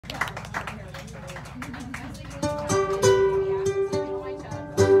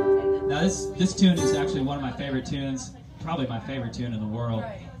This tune is actually one of my favorite tunes, probably my favorite tune in the world.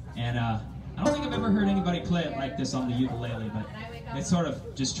 And I don't think I've ever heard anybody play it like this on the ukulele, but it's sort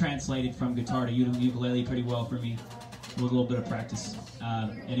of just translated from guitar to ukulele pretty well for me with a little bit of practice.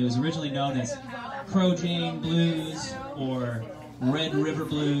 And it was originally known as Crow Jane Blues or Red River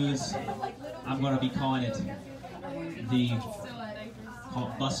Blues. I'm going to be calling it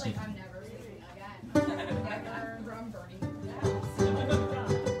Busted.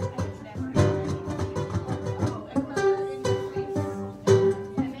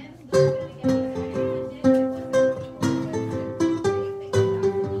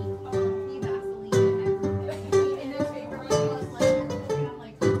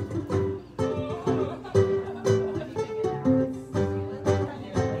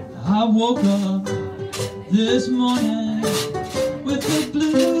 I woke up this morning with the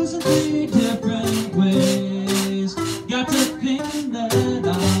blues in 3 different ways. Got to thinking that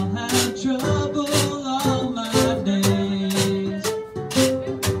I'll have trouble all my days.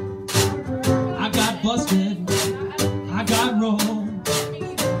 I got busted, I got rolled,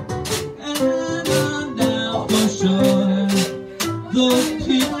 and I'm down for sure. Those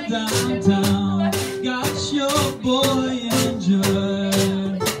people downtown got your boy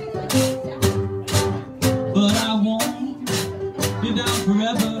injured. But I won't be down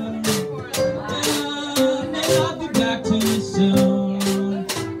forever, and I may not be back too soon.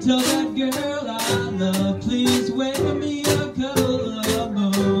 Tell that girl I love, please wait for me a couple of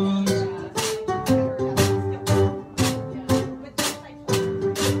moons.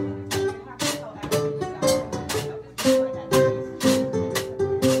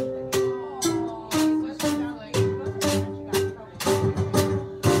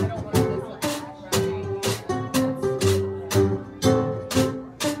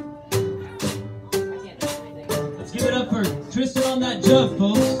 Give it up for Tristan on that jug,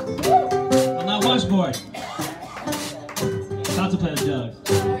 folks. On that washboard. About to play the jug.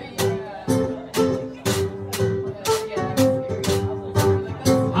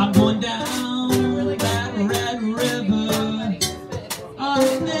 I'm going down that red river.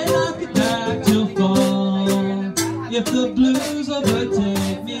 I may not get back till fall. If the blues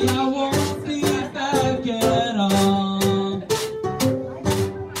overtake me, I won't be back at all.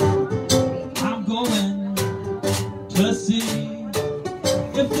 I'm going to see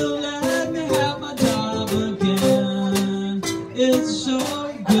if they'll let me have my job again. It's so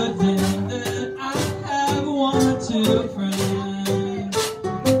good then that I have 1 or 2 friends,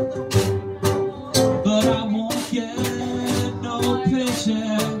 but I won't get no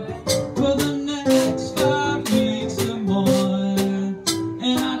paycheck for the next 5 weeks or more,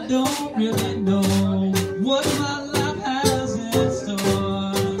 and I don't really know what my life has in store.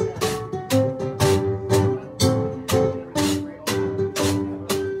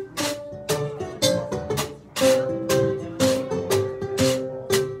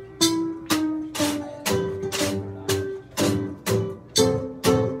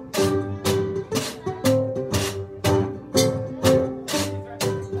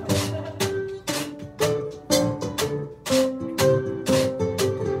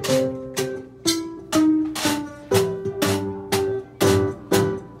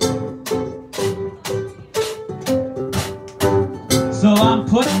 So I'm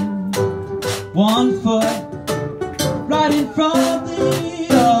putting 1 foot